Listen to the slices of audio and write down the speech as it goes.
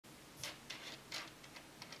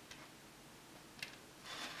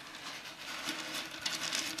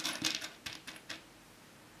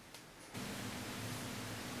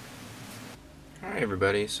Hey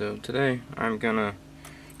everybody, so today I'm gonna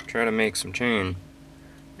try to make some chain,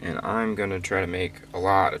 and I'm gonna try to make a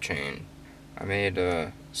lot of chain. I made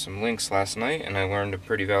some links last night and I learned a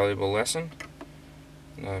pretty valuable lesson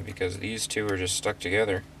because these two are just stuck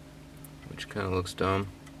together, which kind of looks dumb,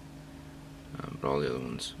 but all the other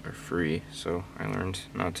ones are free, so I learned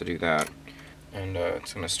not to do that. And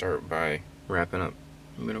it's gonna start by wrapping up.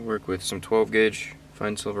 I'm gonna work with some 12 gauge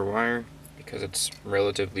fine silver wire because it's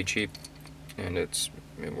relatively cheap and it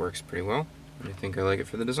works pretty well. I think I like it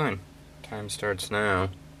for the design. Time starts now.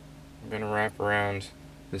 I'm going to wrap around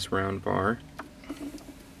this round bar.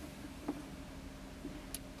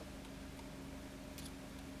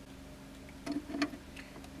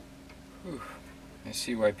 Whew. I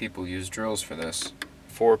see why people use drills for this.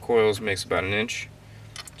 4 coils makes about an inch,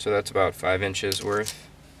 so that's about 5 inches worth.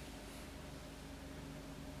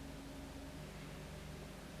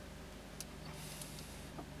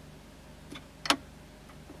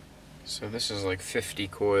 So this is like 50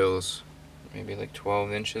 coils, maybe like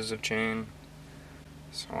 12 inches of chain.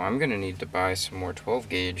 So I'm gonna need to buy some more 12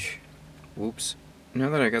 gauge. Whoops. Now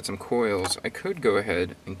that I got some coils, I could go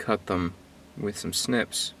ahead and cut them with some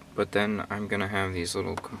snips, but then I'm gonna have these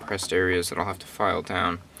little compressed areas that I'll have to file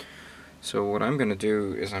down. So what I'm gonna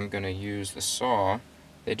do is I'm gonna use the saw.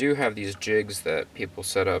 They do have these jigs that people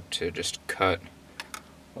set up to just cut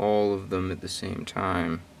all of them at the same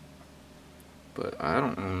time. But I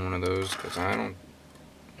don't own one of those because I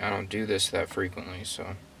don't do this that frequently,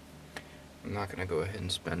 so I'm not gonna go ahead and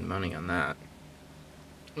spend money on that.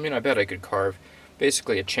 I mean, I bet I could carve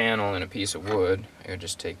basically a channel in a piece of wood. I could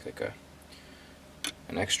just take like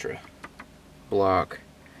an extra block,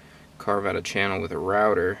 carve out a channel with a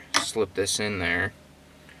router, slip this in there,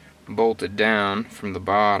 bolt it down from the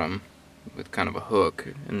bottom with kind of a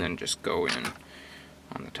hook, and then just go in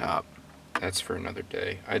on the top. That's for another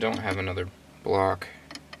day. I don't have another block.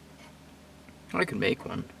 I could make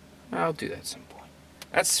one. I'll do that at some point.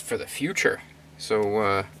 That's for the future.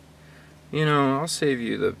 So, you know, I'll save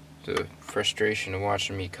you the frustration of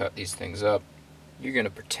watching me cut these things up. You're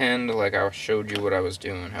gonna pretend like I showed you what I was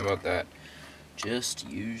doing. How about that? Just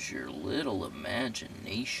use your little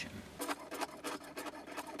imagination.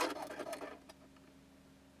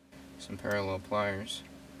 Some parallel pliers.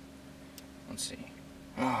 Let's see.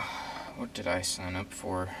 Oh, what did I sign up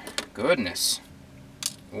for? Goodness.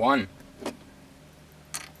 1.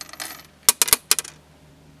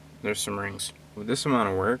 There's some rings. With this amount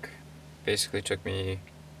of work, basically took me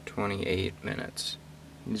 28 minutes.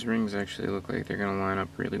 These rings actually look like they're gonna line up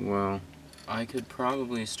really well. I could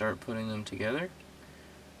probably start putting them together,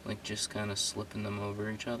 like just kind of slipping them over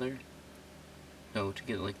each other. No, to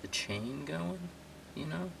get like the chain going, you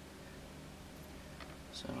know?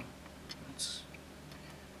 So,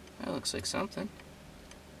 that looks like something.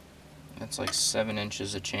 That's like 7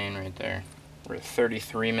 inches of chain right there. We're at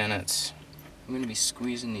 33 minutes. I'm going to be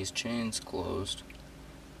squeezing these chains closed.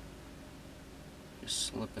 Just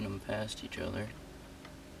slipping them past each other.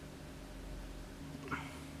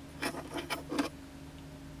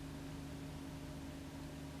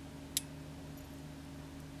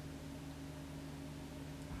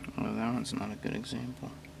 Well, that one's not a good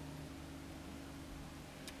example.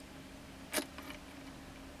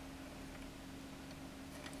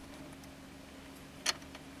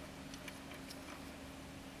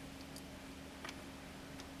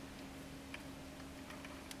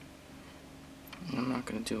 I'm not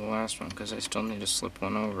going to do the last one because I still need to slip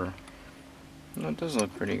one over. No, it does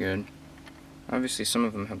look pretty good. Obviously some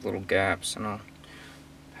of them have little gaps, and I'll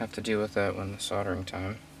have to deal with that when the soldering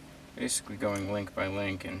time. Basically going link by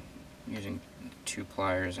link and using 2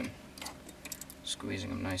 pliers and squeezing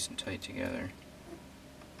them nice and tight together.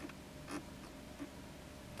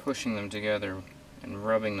 Pushing them together and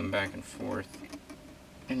rubbing them back and forth.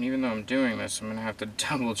 And even though I'm doing this, I'm going to have to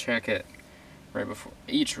double check it right before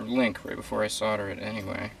each link, right before I solder it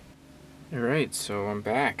anyway. Alright, so I'm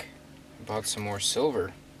back. I bought some more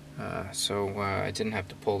silver. I didn't have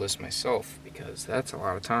to pull this myself because that's a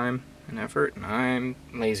lot of time and effort, and I'm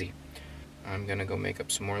lazy. I'm gonna go make up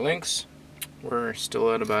some more links. We're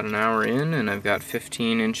still at about an hour in, and I've got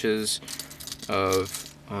 15 inches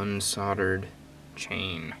of unsoldered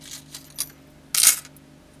chain.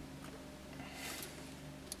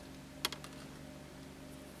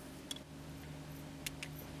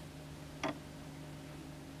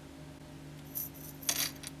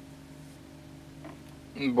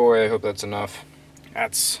 Boy, I hope that's enough.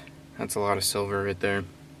 That's a lot of silver right there.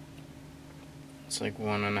 It's like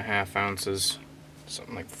 1.5 ounces,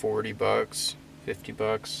 something like 40 bucks, 50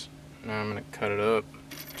 bucks. Now I'm gonna cut it up.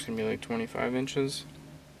 It's gonna be like 25 inches.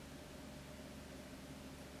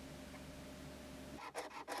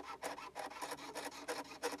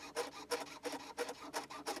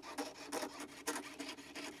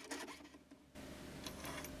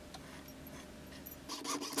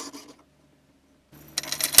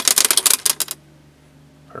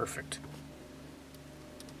 perfect.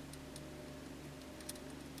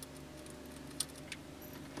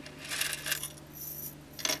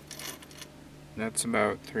 That's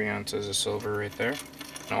about 3 ounces of silver right there.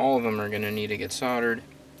 And all of them are going to need to get soldered.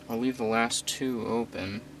 I'll leave the last 2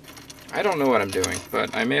 open. I don't know what I'm doing,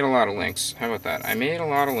 but I made a lot of links. How about that? I made a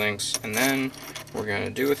lot of links, and then we're going to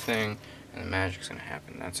do a thing, and the magic's going to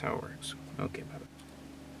happen. That's how it works. Okay, bye-bye.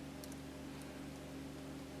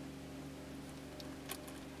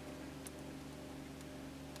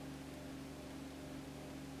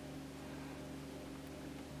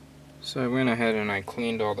 So I went ahead and I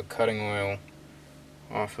cleaned all the cutting oil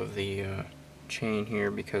off of the chain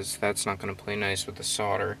here because that's not going to play nice with the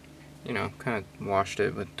solder. You know, kind of washed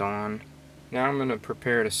it with Dawn. Now I'm going to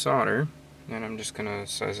prepare to solder, and I'm just going to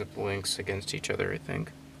size up the links against each other, I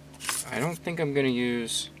think. I don't think I'm going to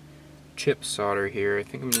use chip solder here. I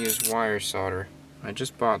think I'm going to use wire solder. I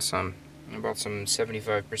just bought some. I bought some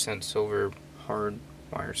 75% silver hard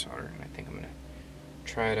wire solder, and I think I'm going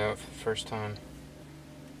to try it out for the first time.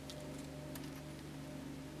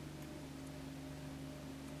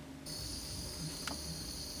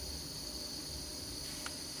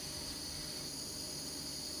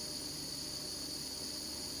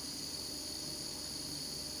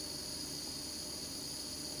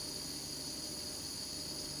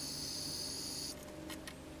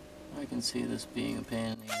 I can see this being a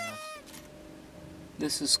pain in the ass.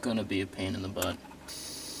 This is gonna be a pain in the butt.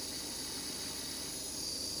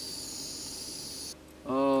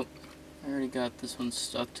 Oh, I already got this one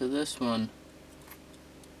stuck to this one.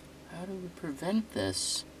 How do we prevent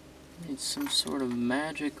this? It's some sort of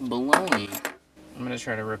magic baloney. I'm gonna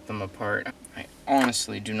try to rip them apart. I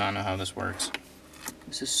honestly do not know how this works.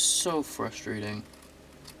 This is so frustrating.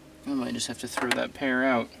 I might just have to throw that pair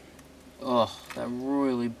out. Ugh, that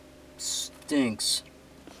royally stinks.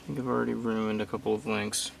 I think I've already ruined a couple of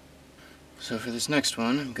links. So for this next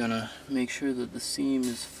one, I'm gonna make sure that the seam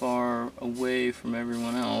is far away from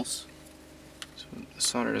everyone else, so the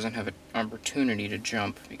solder doesn't have an opportunity to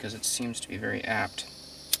jump, because it seems to be very apt.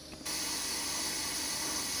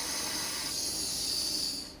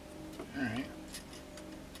 Alright.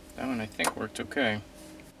 That one I think worked okay.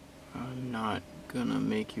 I'm not gonna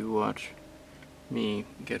make you watch me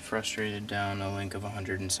get frustrated down a link of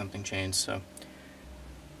 100 and something chains,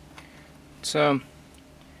 so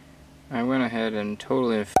I went ahead and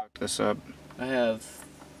totally fucked this up. I have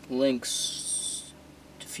links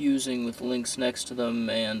fusing with links next to them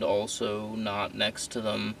and also not next to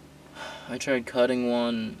them. I tried cutting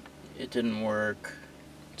one, it didn't work,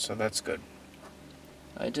 so that's good.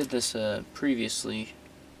 I did this previously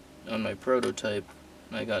on my prototype.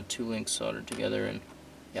 I got 2 links soldered together, and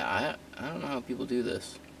yeah, I don't know how people do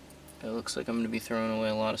this. It looks like I'm going to be throwing away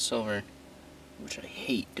a lot of silver, which I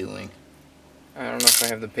hate doing. I don't know if I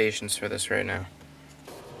have the patience for this right now.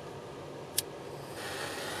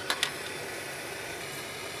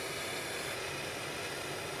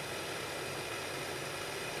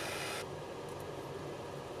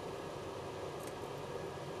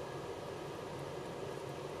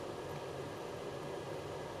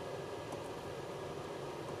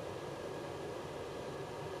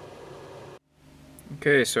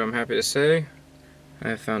 Okay, so I'm happy to say I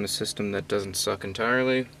have found a system that doesn't suck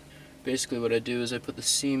entirely. Basically what I do is I put the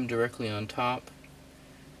seam directly on top,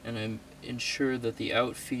 and I ensure that the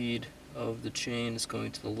out feed of the chain is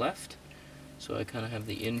going to the left, so I kind of have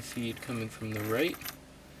the in feed coming from the right.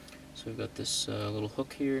 So I've got this little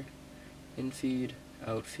hook here, in feed,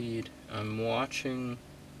 out feed. I'm watching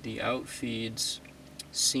the out feeds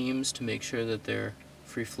seams to make sure that they're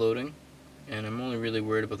free floating, and I'm only really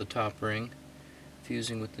worried about the top ring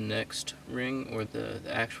fusing with the next ring, or the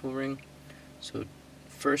actual ring. So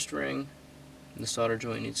first ring, the solder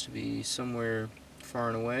joint needs to be somewhere far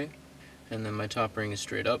and away, and then my top ring is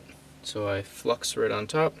straight up. So I flux right on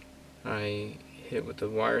top, I hit with the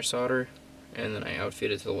wire solder, and then I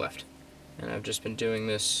outfeed it to the left. And I've just been doing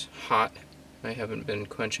this hot. I haven't been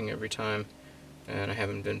quenching every time, and I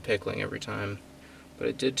haven't been pickling every time. But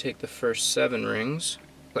I did take the first 7 rings.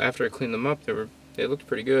 After I cleaned them up, they looked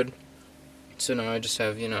pretty good. So now I just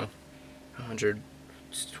have,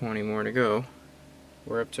 120 more to go.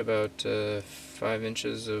 We're up to about 5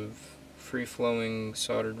 inches of free-flowing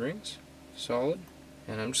soldered rings, solid.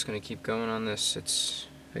 And I'm just going to keep going on this. It's,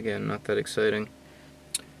 again, not that exciting.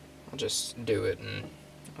 I'll just do it and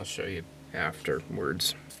I'll show you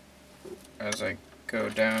afterwards. As I go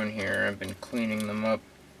down here, I've been cleaning them up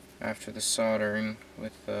after the soldering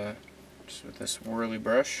with just with this whirly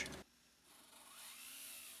brush.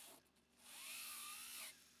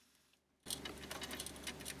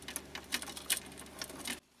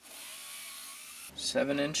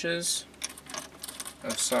 7 inches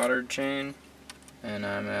of soldered chain, and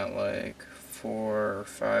I'm at like 4 or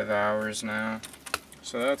 5 hours now,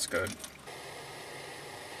 so that's good.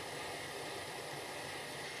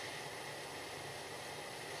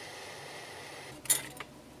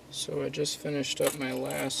 So I just finished up my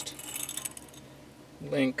last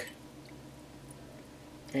link,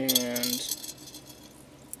 and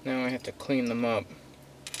now I have to clean them up.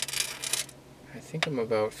 I think I'm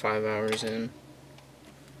about 5 hours in.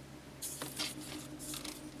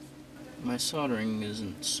 My soldering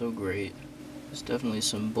isn't so great. There's definitely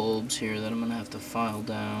some bulbs here that I'm going to have to file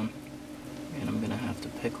down, and I'm going to have to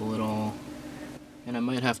pickle it all. And I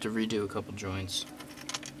might have to redo a couple joints,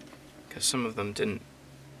 because some of them didn't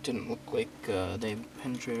look like they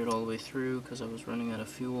penetrated all the way through, because I was running out of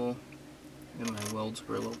fuel and my welds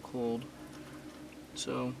were a little cold.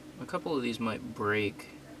 So a couple of these might break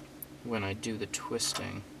when I do the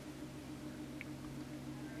twisting.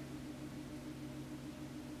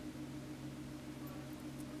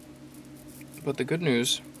 But the good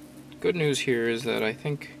news here is that I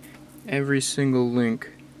think every single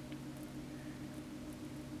link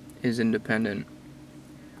is independent.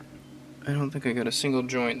 I don't think I got a single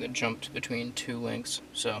joint that jumped between 2 links,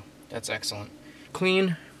 so that's excellent.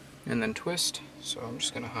 Clean and then twist, so I'm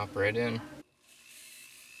just gonna hop right in.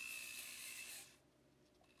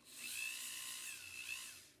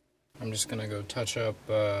 I'm just gonna go touch up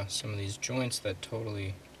some of these joints that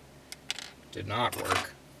totally did not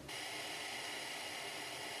work.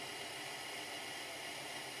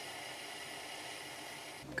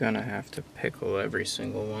 Gonna have to pickle every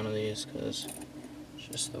single one of these because it's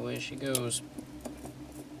just the way she goes.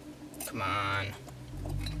 Come on.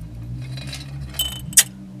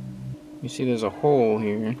 You see there's a hole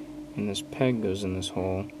here, and this peg goes in this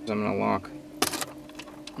hole. I'm gonna lock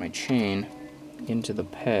my chain into the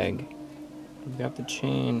peg. I've got the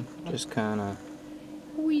chain just kinda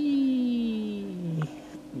whee.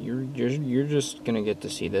 You're just gonna get to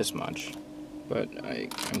see this much. But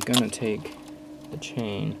I'm gonna take the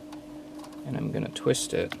chain and I'm gonna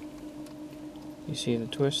twist it. You see the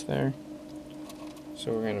twist there?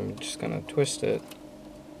 So we're just gonna twist it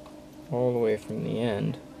all the way from the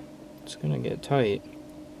end. It's gonna get tight,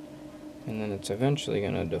 and then it's eventually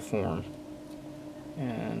gonna deform.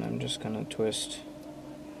 And I'm just gonna twist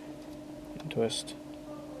and twist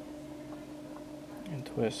and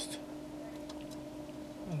twist.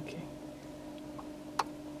 Okay.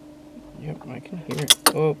 Yep, I can hear it.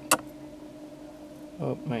 Oh,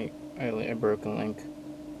 I broke a link.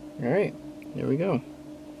 Alright, there we go.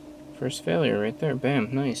 First failure right there. Bam,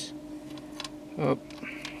 nice. Oh.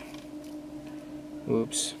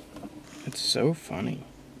 Whoops. It's so funny.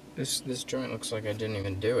 This joint looks like I didn't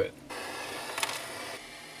even do it.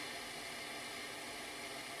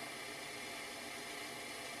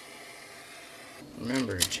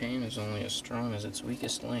 Remember, a chain is only as strong as its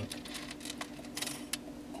weakest link.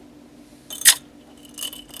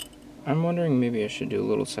 I'm wondering maybe I should do a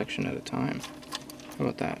little section at a time. How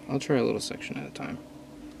about that? I'll try a little section at a time.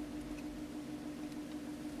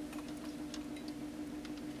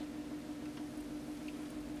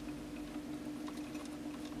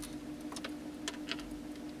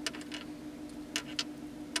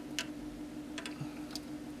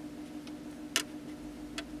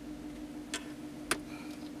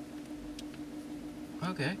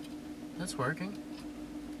 Okay, that's working.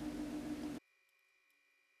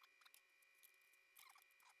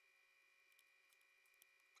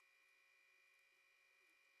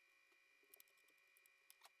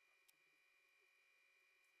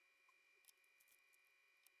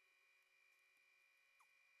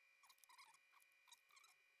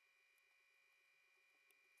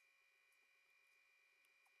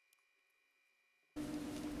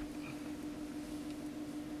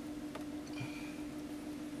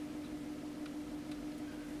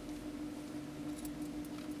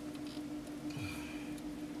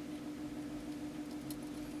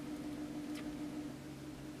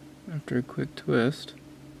 After a quick twist,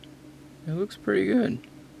 it looks pretty good.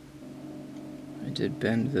 I did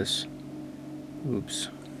bend this. Oops.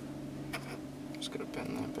 Just gonna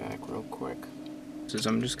bend that back real quick.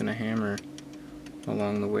 I'm just gonna hammer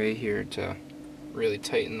along the way here to really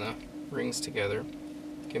tighten the rings together.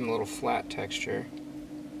 Give them a little flat texture.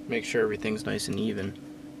 Make sure everything's nice and even,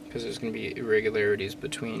 because there's gonna be irregularities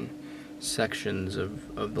between sections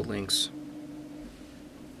of the links.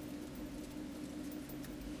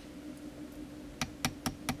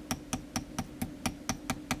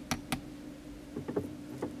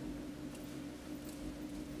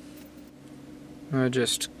 I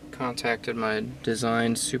just contacted my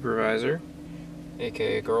design supervisor,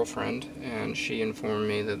 aka girlfriend, and she informed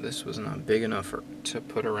me that this was not big enough to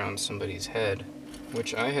put around somebody's head,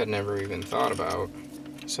 which I had never even thought about.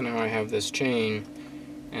 So now I have this chain,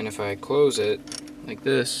 and if I close it like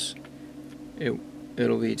this,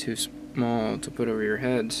 it'll be too small to put over your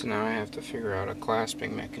head, so now I have to figure out a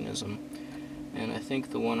clasping mechanism. And I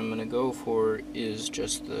think the one I'm going to go for is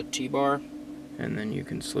just the T-bar, and then you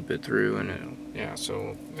can slip it through, and yeah,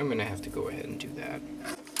 so I'm going to have to go ahead and do that,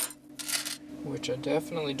 which I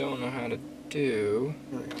definitely don't know how to do.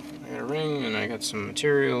 Here we go. I got a ring, and I got some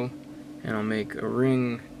material, and I'll make a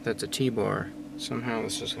ring that's a T-bar. Somehow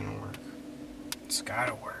this is going to work. It's got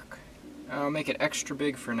to work. I'll make it extra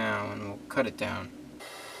big for now, and we'll cut it down.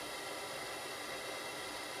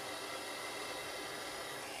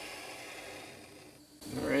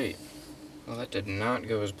 Alright, well that did not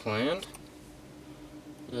go as planned.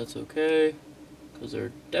 That's okay, because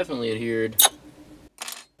they're definitely adhered.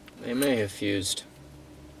 They may have fused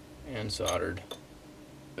and soldered.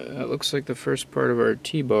 That looks like the first part of our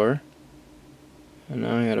T-bar. And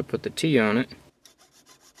now I gotta put the T on it.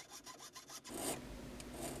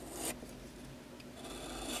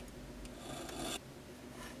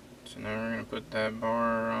 So now we're gonna put that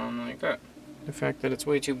bar on like that. The fact that it's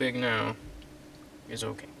way too big now is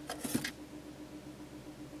okay.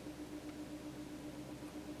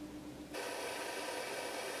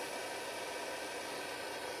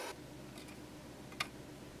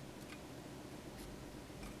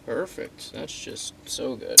 Perfect. That's just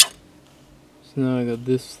so good. So now I got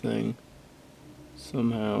this thing.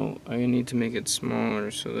 Somehow I need to make it smaller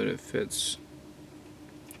so that it fits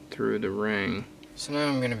through the ring. So now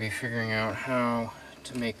I'm going to be figuring out how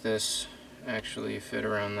to make this actually fit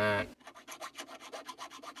around that.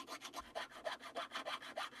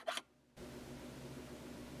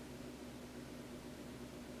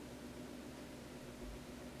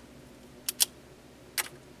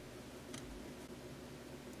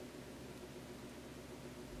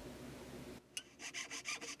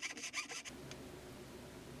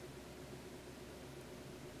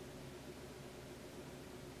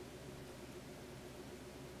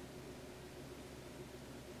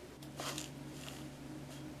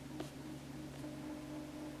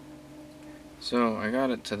 So I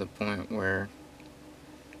got it to the point where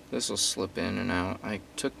this will slip in and out. I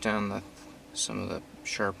took down some of the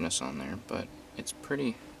sharpness on there, but it's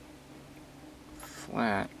pretty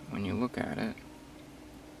flat when you look at it.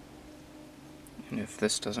 And if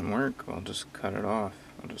this doesn't work, I'll just cut it off.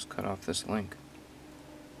 I'll just cut off this link.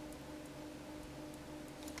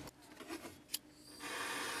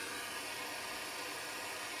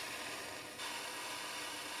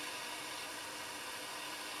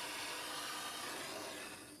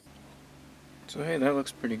 So hey, that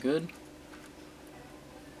looks pretty good.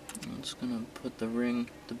 I'm just gonna put the ring,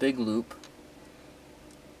 the big loop.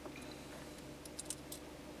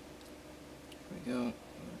 There we go.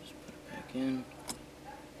 Just put it back in.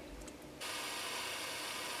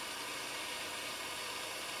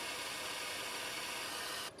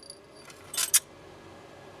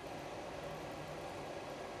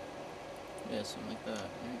 Yeah, something like that,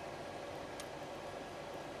 right?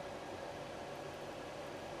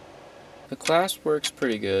 The clasp works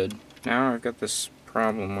pretty good. Now I've got this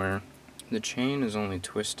problem where the chain is only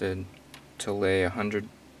twisted to lay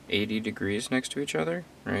 180 degrees next to each other,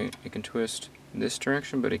 right? It can twist this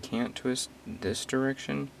direction, but it can't twist this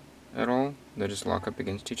direction at all. They just lock up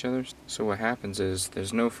against each other. So what happens is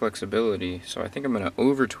there's no flexibility. So I think I'm going to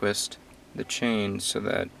over twist the chain so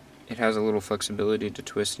that it has a little flexibility to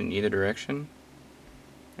twist in either direction.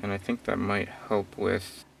 And I think that might help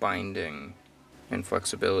with binding and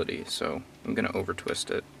flexibility, so I'm going to over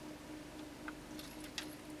twist it.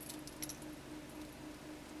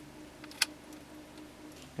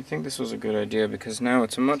 I think this was a good idea because now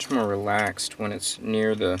it's much more relaxed when it's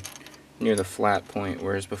near the flat point,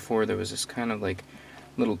 whereas before there was this kind of like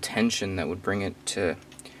little tension that would bring it to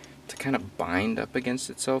kind of bind up against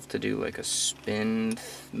itself to do like a spin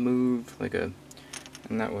move,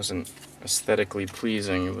 and that wasn't aesthetically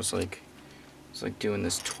pleasing. It was like doing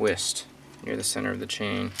this twist near the center of the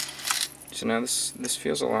chain. So now this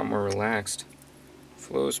feels a lot more relaxed.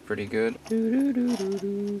 Flows pretty good.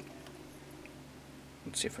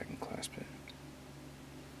 Let's see if I can clasp it.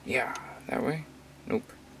 Yeah, that way?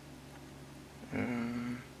 Nope.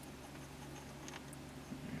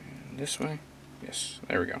 This way? Yes,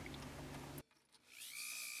 there we go.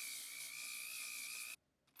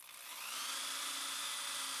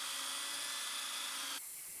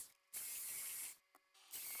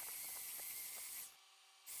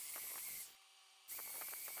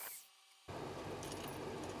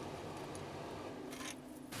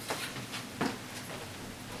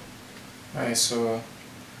 Alright, so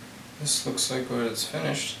this looks like what it's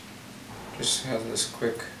finished. Just has this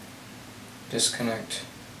quick disconnect.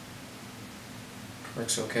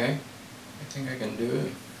 Works okay. I think I can do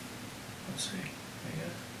it. Let's see. Yeah.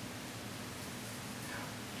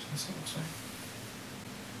 That's what it looks like.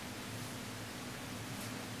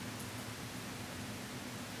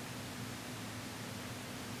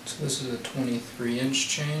 So this is a 23-inch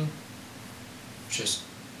chain. Just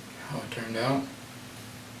how it turned out.